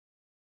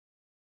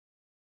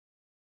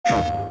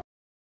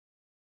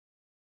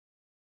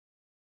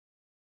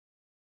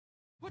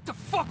What the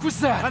fuck was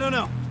that? I don't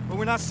know, but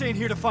we're not staying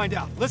here to find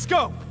out. Let's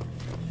go!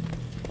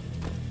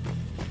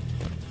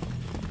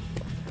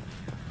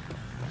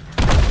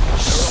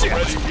 Shit!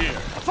 Ready here.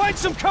 Find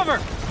some cover!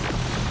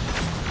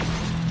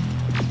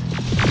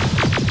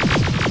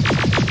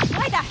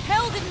 Why the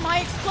hell didn't my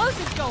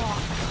explosives go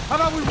off? How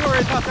about we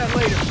worry about that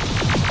later?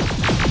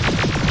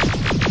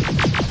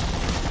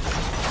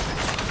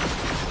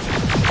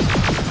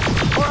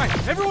 All right,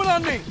 everyone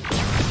on me!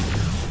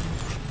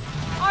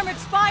 Armored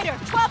Spider,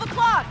 12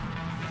 o'clock!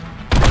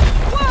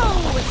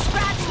 Whoa!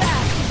 Scratch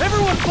that!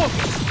 Everyone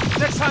focus!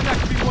 Next time that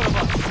could be one of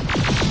us.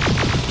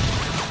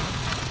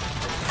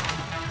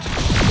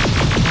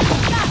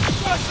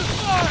 Watch the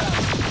fire!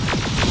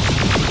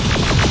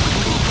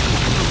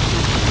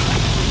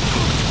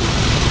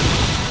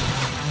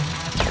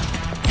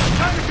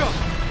 Time to go!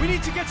 We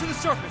need to get to the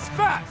surface,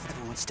 fast!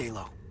 Everyone stay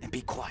low and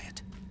be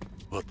quiet.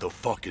 What the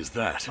fuck is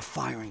that? A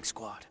firing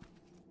squad.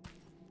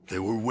 They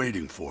were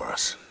waiting for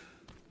us.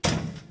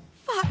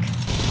 Fuck!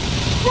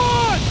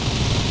 Run!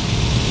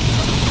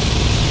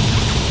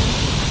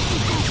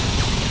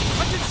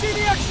 I can see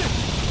the exit!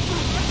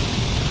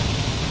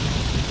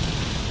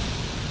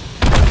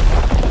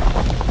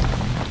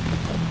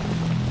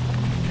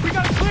 We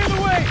gotta clear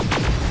the way!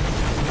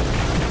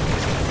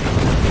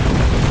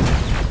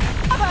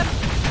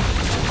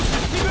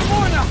 Even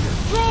more now!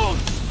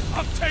 Drones!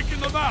 I'm taking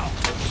them out!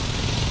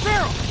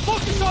 Farrell,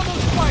 focus on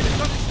those spiders,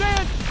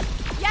 understand?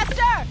 Yes,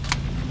 sir!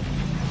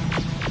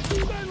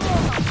 Stay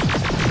low!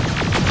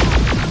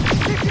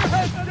 Keep your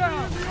heads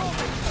down!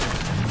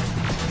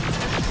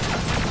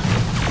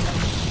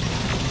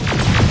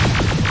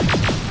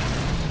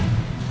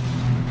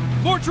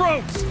 More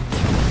drones!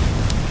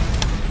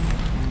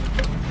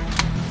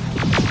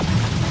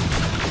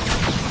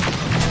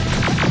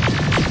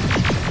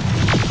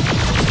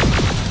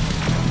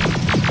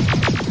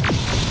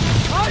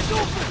 Eyes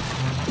open!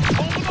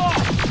 Hold them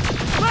off!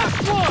 Last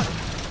one!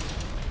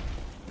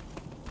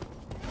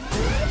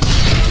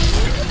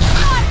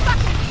 God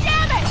fucking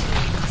damn it!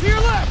 To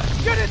your left!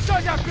 Get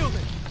inside that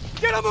building!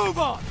 Get a move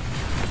on!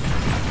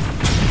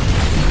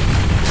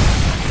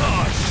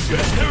 Oh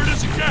shit, there it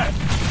is again!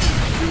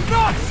 Do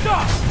not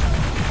stop!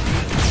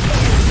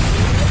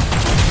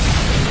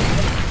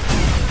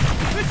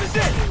 This is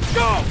it!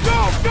 Go! Go!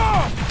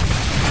 Go!